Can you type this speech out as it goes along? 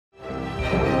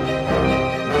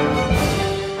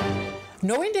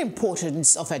Knowing the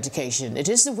importance of education, it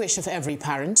is the wish of every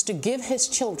parent to give his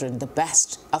children the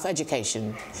best of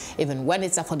education. Even when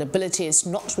its affordability is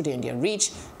not within their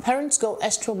reach, parents go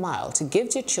extra mile to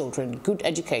give their children good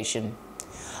education.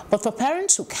 But for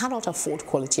parents who cannot afford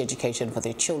quality education for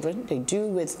their children, they do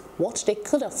with what they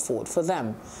could afford for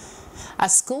them.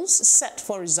 As schools set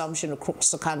for resumption across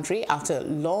the country after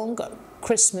long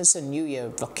Christmas and New Year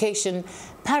vacation,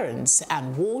 parents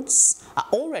and wards are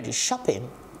already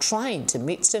shopping, trying to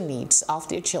meet the needs of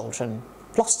their children.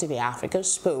 Plus TV Africa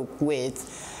spoke with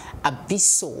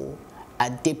Abiso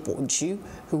Adepoju,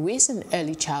 who is an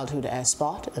early childhood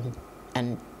expert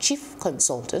and chief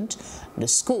consultant in the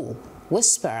school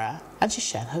Whisperer, and she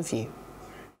shared her view.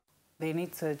 They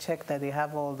need to check that they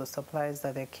have all the supplies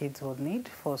that their kids would need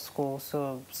for school,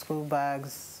 so school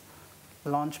bags,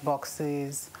 lunch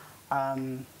boxes,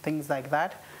 things like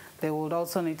that. They would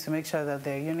also need to make sure that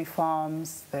their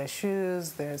uniforms, their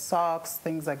shoes, their socks,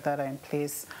 things like that are in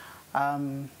place.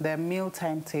 Their meal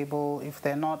timetable, if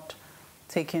they're not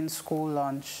taking school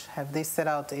lunch, have they set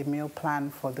out a meal plan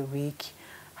for the week?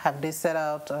 Have they set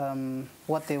out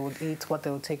what they would eat, what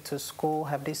they would take to school?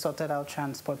 Have they sorted out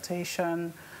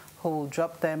transportation? Who will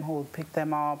drop them, who will pick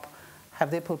them up? Have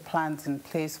they put plans in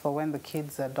place for when the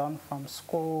kids are done from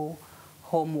school,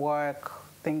 homework,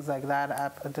 things like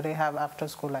that? Do they have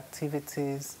after-school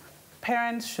activities?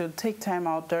 Parents should take time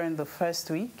out during the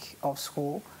first week of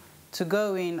school to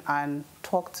go in and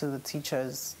talk to the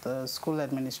teachers, the school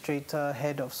administrator,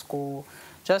 head of school,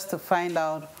 just to find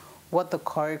out what the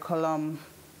curriculum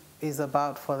is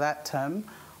about for that term,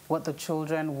 what the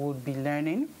children would be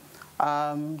learning.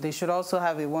 They should also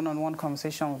have a one-on-one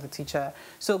conversation with the teacher.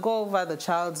 So go over the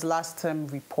child's last term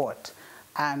report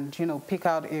and, pick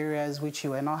out areas which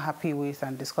you were not happy with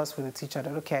and discuss with the teacher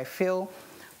that, okay, I feel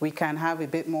we can have a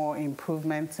bit more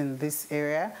improvement in this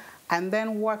area, and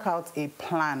then work out a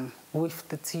plan with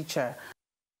the teacher.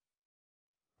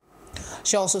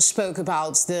 She also spoke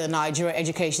about the Nigeria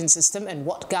education system and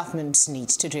what government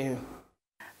needs to do.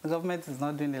 The government is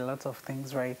not doing a lot of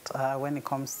things right when it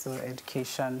comes to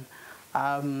education.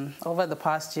 Over the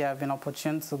past year, I've been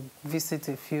opportune to visit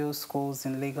a few schools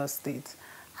in Lagos State,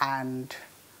 and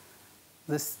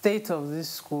the state of these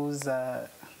schools are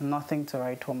nothing to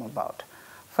write home about.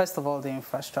 First of all, the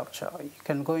infrastructure. You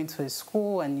can go into a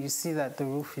school and you see that the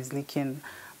roof is leaking,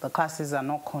 the classes are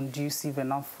not conducive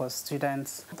enough for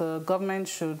students. The government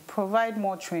should provide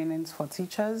more trainings for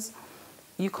teachers.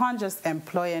 You can't just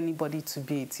employ anybody to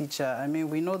be a teacher. I mean,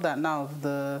 we know that now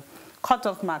the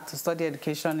cutoff mark to study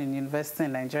education in university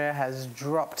in Nigeria has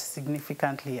dropped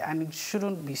significantly, and it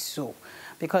shouldn't be so,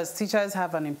 because teachers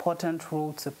have an important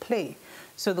role to play.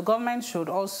 So the government should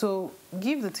also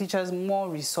give the teachers more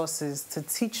resources to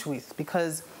teach with,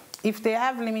 because if they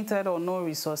have limited or no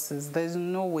resources, there's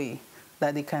no way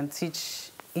that they can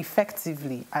teach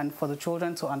effectively and for the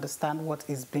children to understand what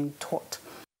is being taught.